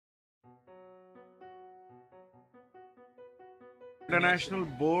International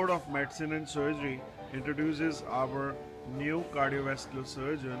Board of Medicine and Surgery introduces our new cardiovascular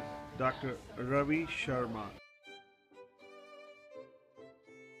surgeon, Dr. Ravi Sharma.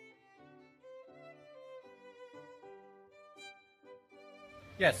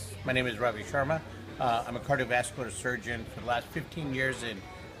 Yes, my name is Ravi Sharma. I'm a cardiovascular surgeon for the last 15 years in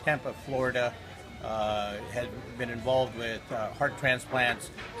Tampa, Florida. Have been involved with heart transplants,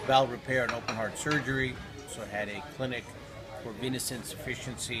 valve repair, and open heart surgery. So had a clinic for venous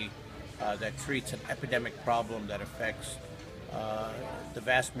insufficiency that treats an epidemic problem that affects the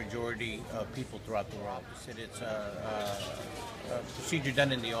vast majority of people throughout the world. It's a procedure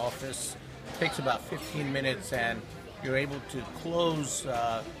done in the office. It takes about 15 minutes, and you're able to close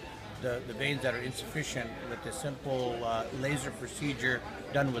the veins that are insufficient with a simple laser procedure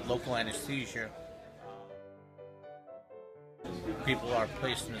done with local anesthesia. People are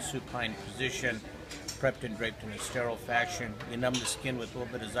placed in a supine position, prepped and draped in a sterile fashion. You numb the skin with a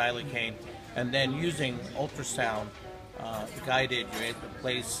little bit of xylocaine, and then using ultrasound guided, you're able to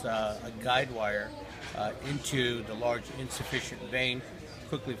place a guide wire into the large insufficient vein,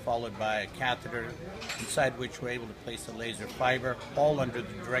 quickly followed by a catheter, inside which we're able to place a laser fiber, all under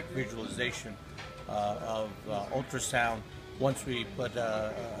the direct visualization of ultrasound. Once we put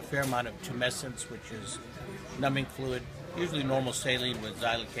a fair amount of tumescence, which is numbing fluid, usually normal saline with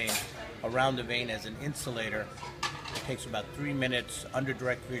xylocaine, around the vein as an insulator. It takes about 3 minutes under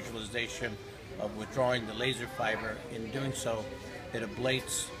direct visualization of withdrawing the laser fiber. In doing so, it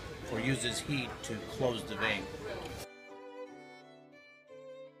ablates or uses heat to close the vein.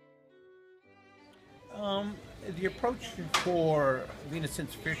 The approach for venous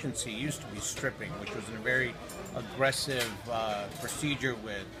insufficiency used to be stripping, which was a very aggressive procedure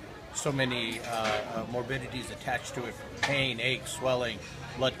with so many morbidities attached to it: pain, ache, swelling,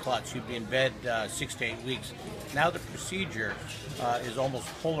 blood clots. You'd be in bed 6 to 8 weeks. Now the procedure is almost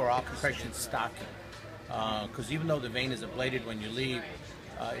polar compression stocking, because even though the vein is ablated when you leave,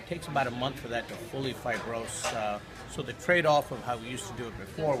 it takes about a month for that to fully fibrose. So the trade-off of how we used to do it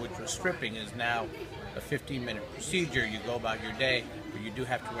before, which was stripping, is now a 15-minute procedure. You go about your day, but you do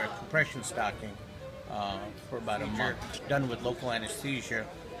have to wear compression stocking for about a month. Done with local anesthesia.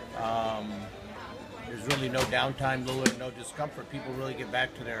 There's really no downtime, little or no discomfort. People really get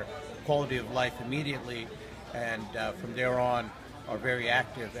back to their quality of life immediately, and from there on are very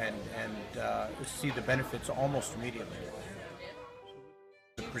active and see the benefits almost immediately.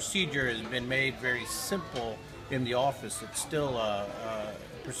 The procedure has been made very simple in the office. It's still a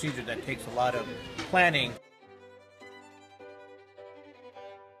procedure that takes a lot of planning.